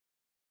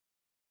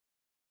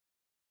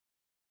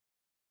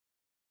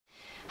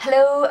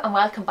Hello and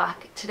welcome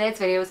back. Today's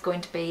video is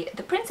going to be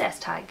the Princess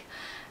Tag.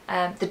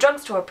 The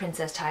Drugstore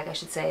Princess Tag, I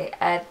should say.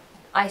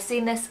 I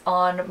seen this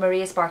on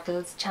Maria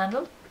Sparkle's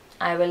channel.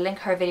 I will link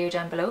her video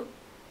down below.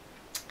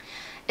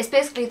 It's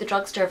basically the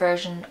drugstore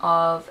version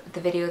of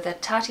the video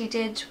that Tati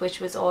did, which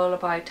was all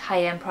about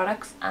high-end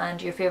products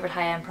and your favourite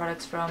high-end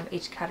products from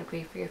each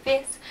category for your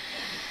face.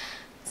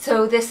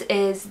 So this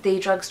is the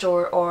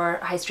drugstore or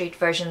high street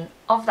version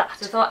of that.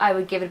 So I thought I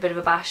would give it a bit of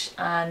a bash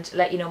and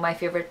let you know my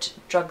favourite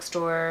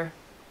drugstore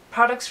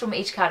products from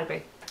each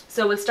category.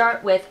 So we'll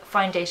start with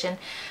foundation,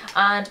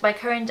 and my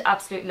current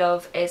absolute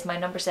love is my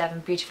number 7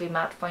 Beautifully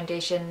Matte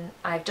foundation.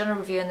 I've done a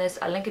review on this,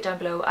 I'll link it down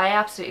below. I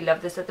absolutely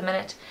love this at the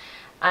minute.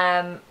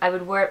 I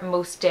would wear it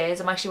most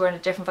days. I'm actually wearing a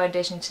different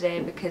foundation today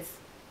because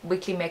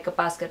weekly makeup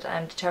basket,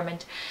 I'm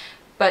determined.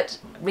 But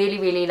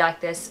really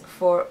like this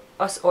for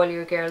us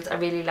oilier girls. I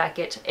really like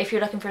it. If you're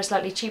looking for a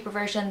slightly cheaper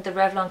version, the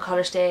Revlon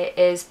Colour Stay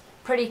is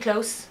pretty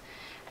close.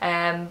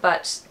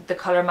 But the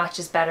colour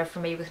matches better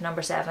for me with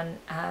number 7,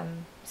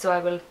 so I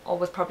will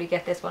always probably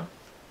get this one.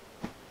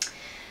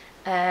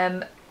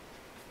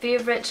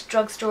 Favourite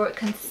drugstore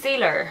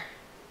concealer,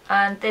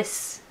 and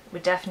this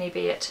would definitely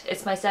be it.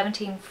 It's my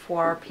 17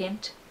 Four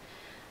Paint,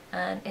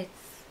 and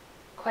it's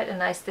quite a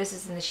nice, this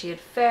is in the shade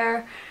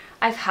Fair.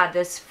 I've had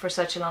this for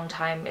such a long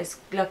time. It's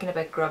looking a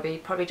bit grubby,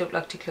 probably don't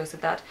look too close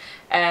at that.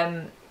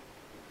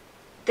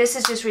 This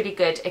is just really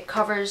good. It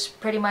covers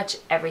pretty much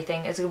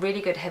everything. It's a really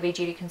good heavy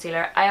duty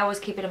concealer. I always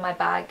keep it in my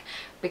bag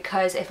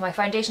because if my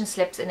foundation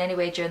slips in any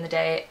way during the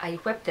day, I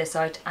whip this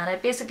out and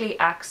it basically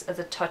acts as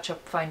a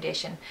touch-up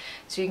foundation.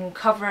 So you can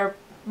cover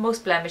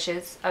most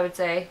blemishes, I would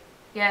say.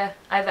 Yeah,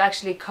 I've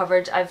actually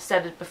covered, I've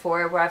said it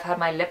before, where I've had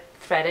my lip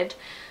threaded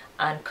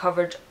and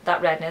covered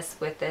that redness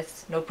with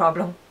this, no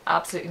problem.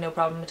 Absolutely no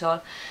problem at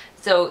all.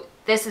 So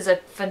this is a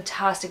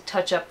fantastic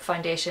touch-up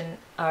foundation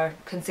or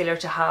concealer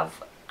to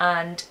have,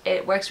 and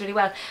it works really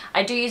well.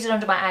 I do use it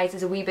under my eyes.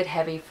 It's a wee bit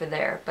heavy for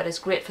there, but it's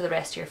great for the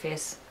rest of your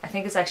face. I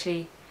think it's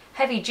actually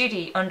heavy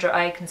duty under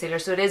eye concealer,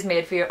 so it is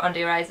made for under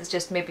your eyes. It's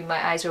just maybe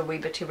my eyes are a wee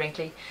bit too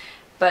wrinkly,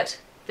 but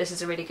this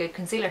is a really good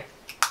concealer.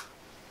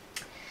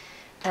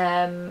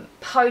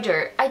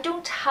 Powder. I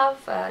don't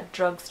have a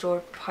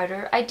drugstore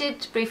powder. I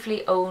did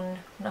briefly own,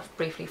 not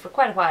briefly, for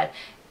quite a while,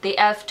 the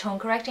e.l.f. tone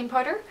correcting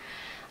powder,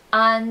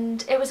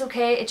 and it was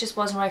okay. It just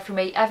wasn't right for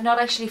me. I've not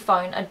actually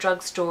found a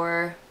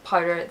drugstore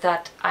powder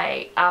that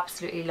I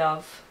absolutely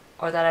love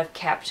or that I've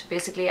kept.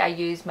 Basically I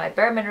use my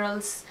Bare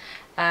Minerals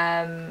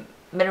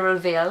Mineral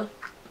Veil.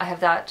 I have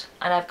that,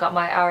 and I've got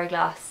my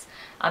Hourglass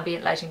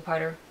ambient lighting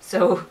powder,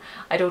 so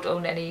I don't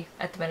own any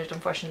at the minute,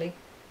 unfortunately.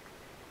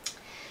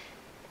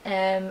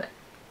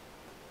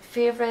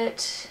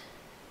 Favourite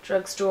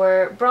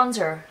drugstore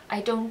bronzer.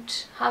 I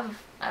don't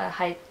have a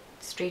high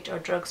street or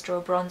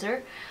drugstore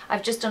bronzer.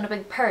 I've just done a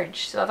big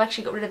purge, so I've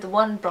actually got rid of the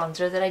one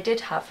bronzer that I did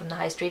have from the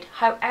high street.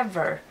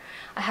 However,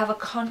 I have a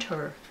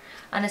contour,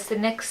 and it's the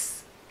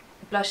NYX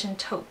Blush and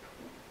Taupe.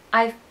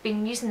 I've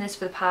been using this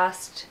for the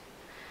past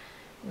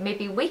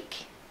maybe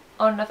week,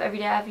 on and off every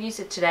day. I've used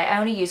it today. I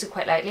only use it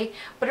quite lightly,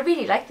 but I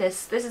really like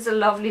this. This is a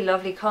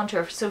lovely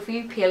contour. So for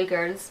you pale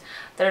girls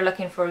that are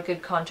looking for a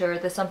good contour,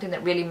 there's something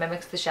that really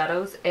mimics the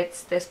shadows.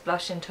 It's this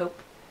Blush and Taupe.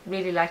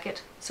 Really like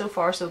it. So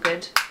far so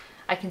good.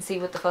 I can see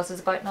what the fuss is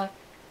about now.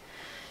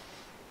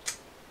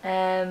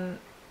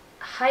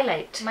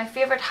 Highlight. My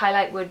favourite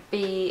highlight would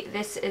be,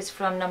 this is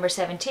from number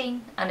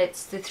 17, and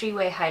it's the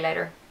 3-way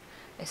highlighter.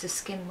 It's a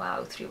Skin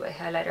Wow 3-way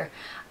highlighter,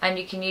 and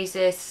you can use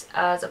this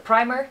as a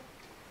primer.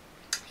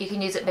 You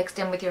can use it mixed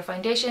in with your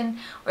foundation,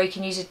 or you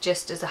can use it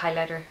just as a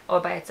highlighter all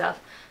by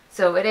itself.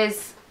 So it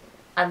is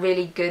a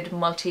really good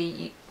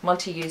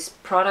multi-use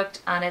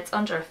product, and it's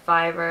under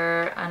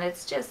 £5, and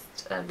it's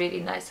just a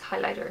really nice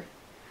highlighter.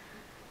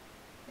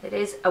 It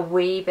is a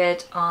wee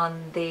bit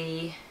on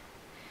the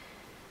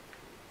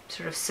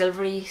sort of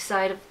silvery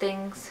side of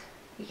things.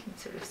 You can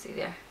sort of see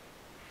there.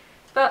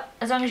 But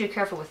as long as you're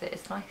careful with it,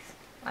 it's nice.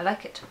 I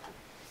like it.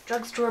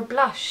 Drugstore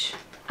blush.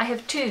 I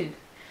have 2.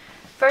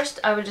 First,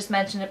 I will just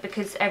mention it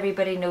because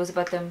everybody knows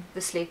about them,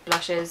 the Sleek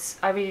blushes.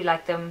 I really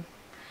like them.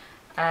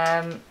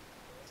 I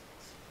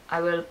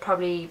will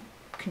probably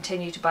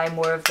continue to buy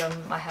more of them.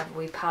 I have a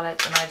wee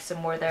palette and I have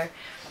some more there.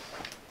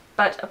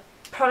 But a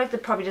product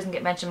that probably doesn't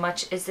get mentioned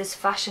much is this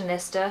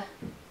Fashionista,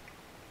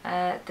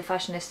 the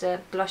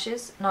Fashionista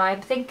blushes. Now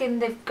I'm thinking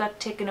they've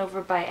got taken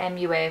over by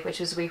MUA, which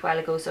was a wee while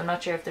ago, so I'm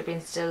not sure if they're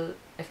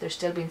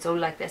still being sold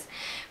like this.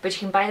 But you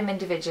can buy them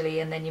individually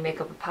and then you make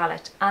up a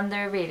palette, and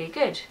they're really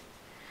good.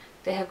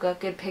 They have got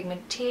good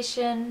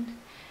pigmentation.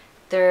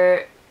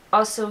 They're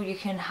also, you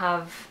can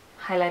have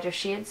highlighter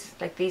shades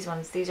like these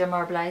ones. These are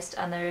marbleized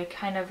and they're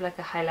kind of like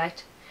a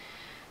highlight.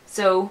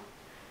 So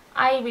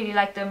I really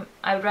like them.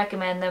 I would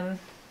recommend them.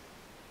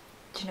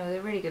 You know,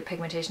 they're really good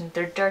pigmentation.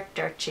 They're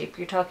dirt cheap.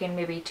 You're talking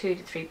maybe £2 to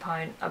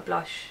 £3 a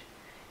blush,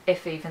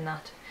 if even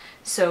that.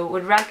 So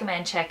would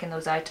recommend checking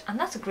those out. And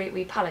that's a great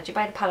wee palette. You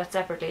buy the palette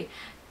separately,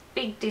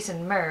 big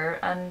decent mirror,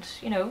 and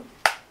you know,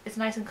 it's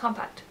nice and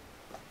compact.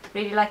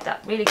 Really like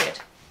that. Really good.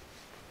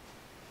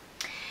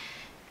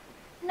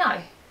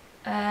 Now,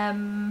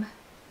 Eyeshadows.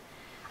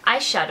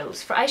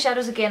 For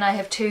eyeshadows again I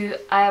have two.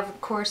 I have,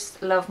 of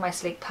course, love my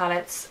Sleek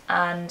palettes,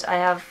 and I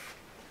have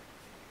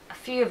a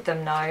few of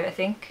them now I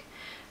think,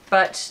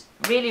 but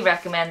really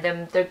recommend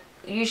them. They're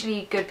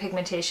usually good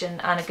pigmentation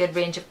and a good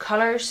range of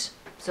colours,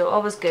 so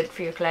always good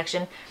for your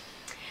collection.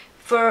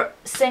 For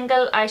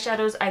single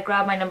eyeshadows I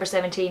grab my number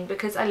 17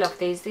 because I love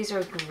these. These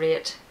are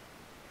great.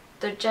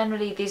 They're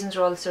generally, these ones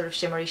are all sort of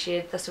shimmery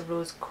shade. That's a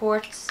Rose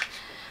Quartz.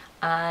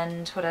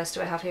 And what else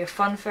do I have here?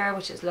 Funfair,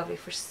 which is lovely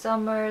for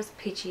summers.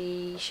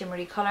 Peachy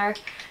shimmery colour.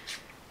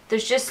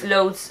 There's just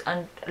loads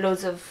and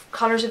loads of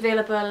colours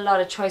available, a lot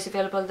of choice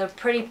available. They're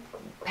pretty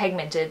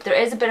pigmented. There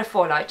is a bit of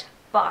fallout,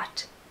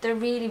 but they're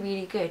really,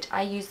 really good.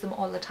 I use them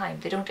all the time.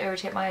 They don't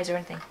irritate my eyes or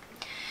anything.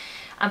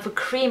 And for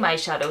cream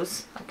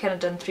eyeshadows, I've kind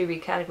of done 3 wee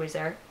categories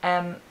there.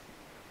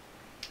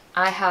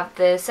 I have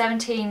the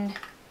 17,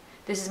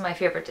 this is my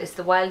favourite, it's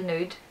the Wild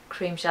Nude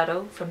Cream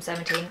Shadow from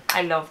 17.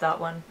 I love that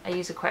one. I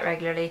use it quite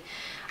regularly.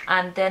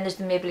 And then there's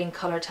the Maybelline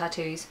Colour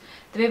Tattoos.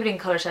 The Maybelline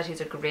Colour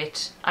Tattoos are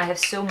great. I have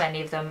so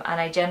many of them and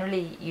I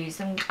generally use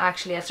them.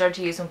 Actually, I've started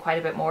to use them quite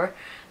a bit more.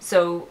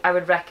 So I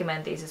would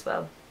recommend these as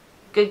well.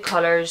 Good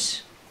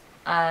colours.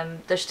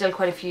 There's still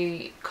quite a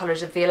few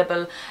colours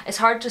available. It's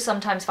hard to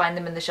sometimes find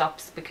them in the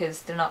shops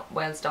because they're not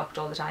well stocked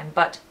all the time,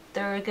 but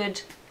they're a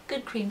good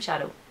cream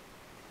shadow.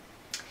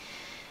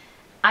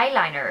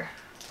 Eyeliner.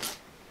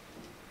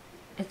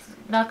 It's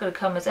not going to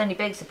come as any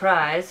big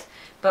surprise,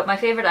 but my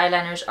favourite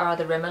eyeliners are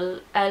the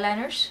Rimmel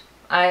eyeliners.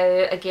 I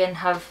again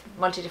have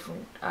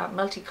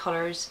multi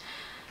colours.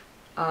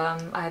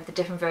 I have the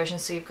different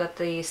versions, so you've got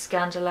the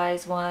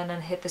Scandalise one,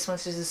 and this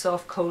one's just a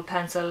soft cold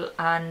pencil,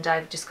 and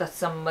I've just got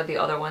some of the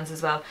other ones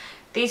as well.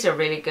 These are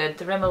really good.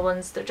 The Rimmel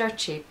ones, they're dirt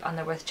cheap and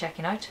they're worth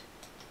checking out.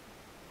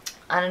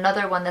 And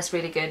another one that's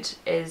really good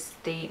is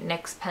the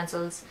NYX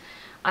pencils.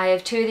 I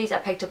have 2 of these I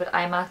picked up at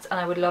IMATS and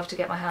I would love to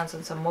get my hands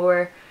on some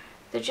more.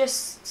 They're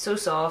just so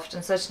soft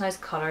and such nice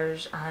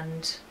colours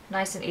and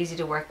nice and easy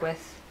to work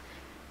with.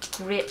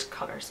 Great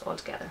colours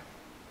altogether.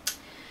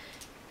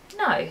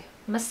 Now,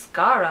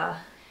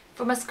 mascara.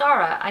 For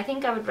mascara, I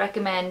think I would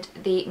recommend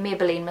the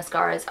Maybelline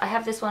mascaras. I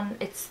have this one,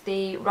 it's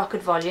the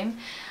Rocket Volume,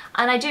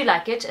 and I do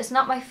like it. It's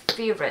not my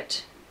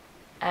favourite.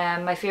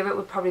 My favourite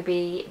would probably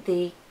be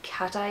the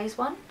Cat Eyes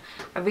one.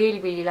 I really,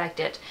 really liked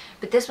it.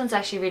 But this one's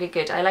actually really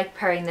good. I like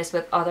pairing this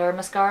with other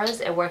mascaras.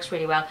 It works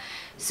really well.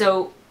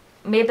 So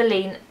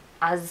Maybelline,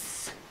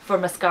 as for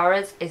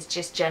mascaras, is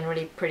just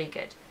generally pretty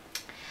good.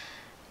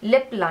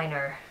 Lip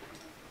liner.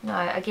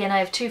 Now again, I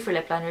have 2 for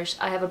lip liners.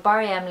 I have a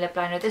Barry M lip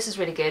liner. This is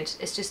really good.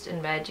 It's just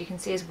in red. You can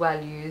see it's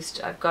well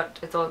used.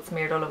 It's all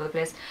smeared all over the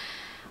place.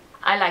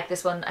 I like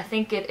this one. I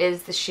think it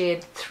is the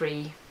shade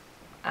 3.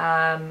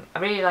 I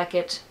really like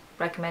it.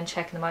 Recommend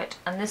checking them out.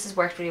 And this has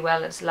worked really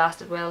well. It's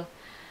lasted well.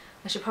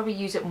 I should probably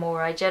use it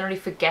more. I generally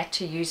forget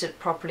to use it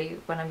properly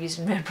when I'm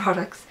using Rimmel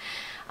products.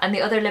 And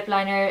the other lip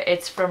liner,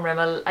 it's from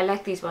Rimmel. I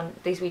like these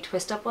wee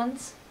twist up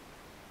ones.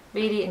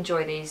 Really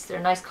enjoy these. They're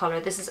a nice colour.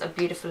 This is a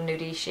beautiful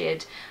nudie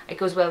shade. It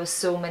goes well with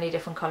so many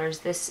different colours.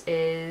 This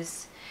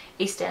is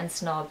East End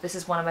Snob. This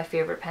is one of my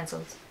favourite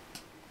pencils.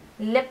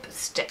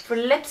 Lipstick. For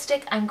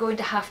lipstick, I'm going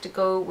to have to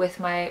go with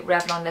my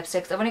Revlon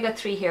lipsticks. I've only got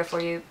 3 here for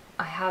you.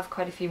 I have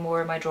quite a few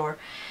more in my drawer.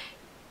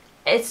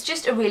 It's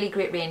just a really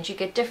great range. You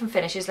get different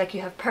finishes, like you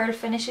have pearl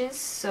finishes.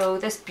 So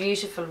this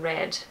beautiful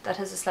red, that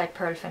has a slight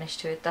pearl finish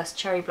to it. That's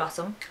Cherry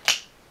Blossom.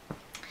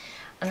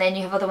 And then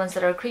you have other ones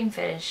that are a cream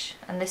finish,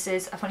 and this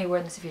is, I've only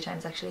worn this a few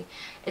times actually,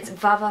 it's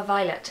Vava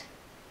Violet,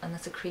 and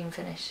that's a cream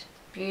finish.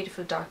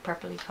 Beautiful dark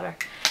purpley colour.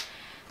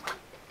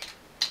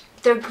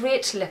 They're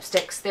great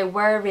lipsticks. They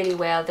wear really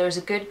well. There's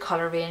a good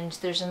colour range.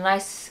 There's a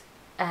nice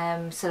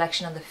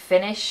selection on the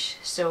finish,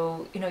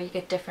 so you know, you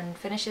get different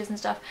finishes and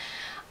stuff,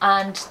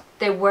 and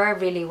they wear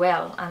really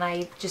well, and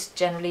I just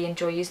generally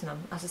enjoy using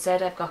them. As I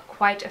said, I've got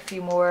quite a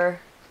few more.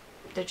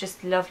 They're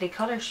just lovely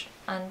colours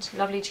and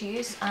lovely to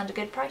use and a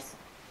good price.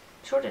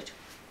 Shorted.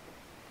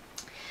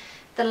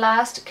 The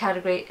last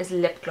category is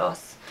lip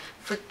gloss.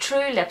 For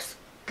true lip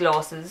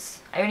glosses,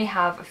 I only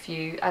have a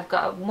few. I've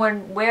got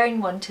one, wearing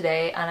one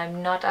today, and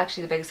I'm not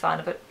actually the biggest fan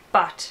of it,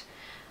 but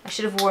I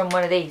should have worn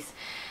one of these.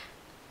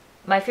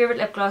 My favourite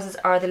lip glosses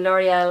are the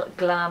L'Oreal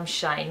Glam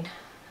Shine,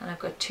 and I've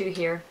got 2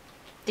 here.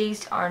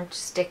 These aren't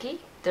sticky,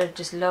 they're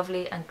just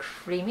lovely and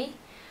creamy.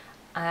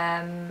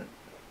 I've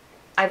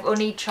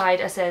only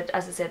tried, as I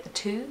said, the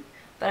 2,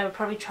 but I would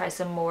probably try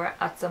some more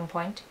at some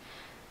point.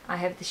 I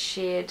have the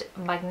shade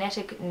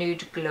Magnetic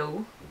Nude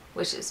Glow,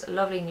 which is a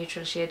lovely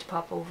neutral shade to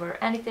pop over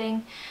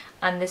anything,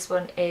 and this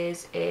one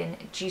is in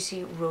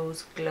Juicy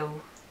Rose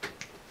Glow.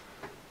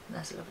 And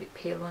that's a lovely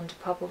pale one to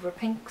pop over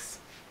pinks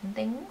and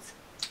things.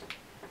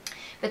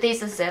 But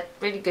these, as I said,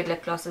 really good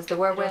lip glosses. They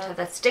wear well, have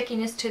that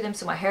stickiness to them,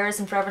 so my hair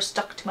isn't forever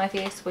stuck to my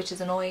face, which is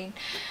annoying.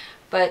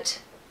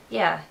 But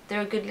yeah,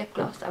 they're a good lip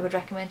gloss. I would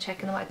recommend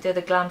checking them out. They're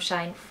the Glam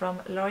Shine from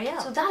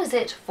L'Oreal. So that is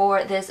it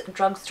for this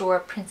Drugstore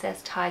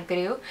Princess Tag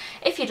video.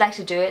 If you'd like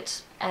to do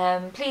it,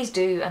 please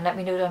do, and let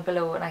me know down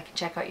below and I can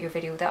check out your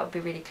video. That would be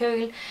really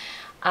cool.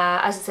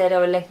 As I said, I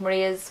will link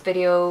Maria's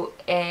video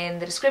in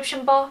the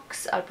description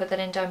box. I'll put that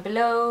in down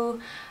below,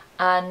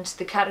 and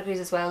the categories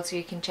as well, so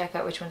you can check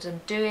out which ones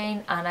I'm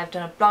doing. And I've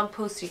done a blog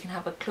post so you can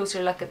have a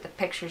closer look at the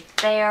pictures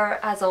there,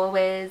 as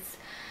always.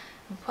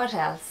 And what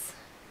else?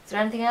 Is there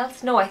anything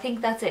else? No, I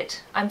think that's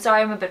it. I'm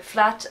sorry I'm a bit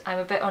flat, I'm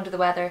a bit under the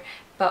weather,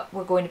 but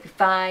we're going to be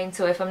fine.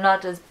 So if I'm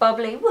not as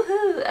bubbly,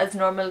 woohoo, as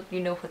normal, you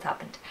know what's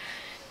happened.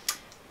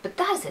 But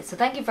that is it. So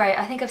thank you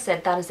I think I've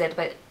said that is it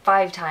about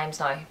 5 times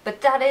now, but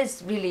that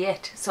is really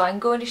it. So I'm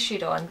going to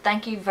shoot on.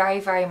 Thank you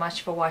very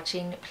much for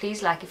watching.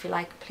 Please like if you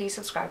like, please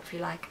subscribe if you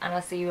like, and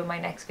I'll see you in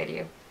my next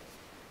video.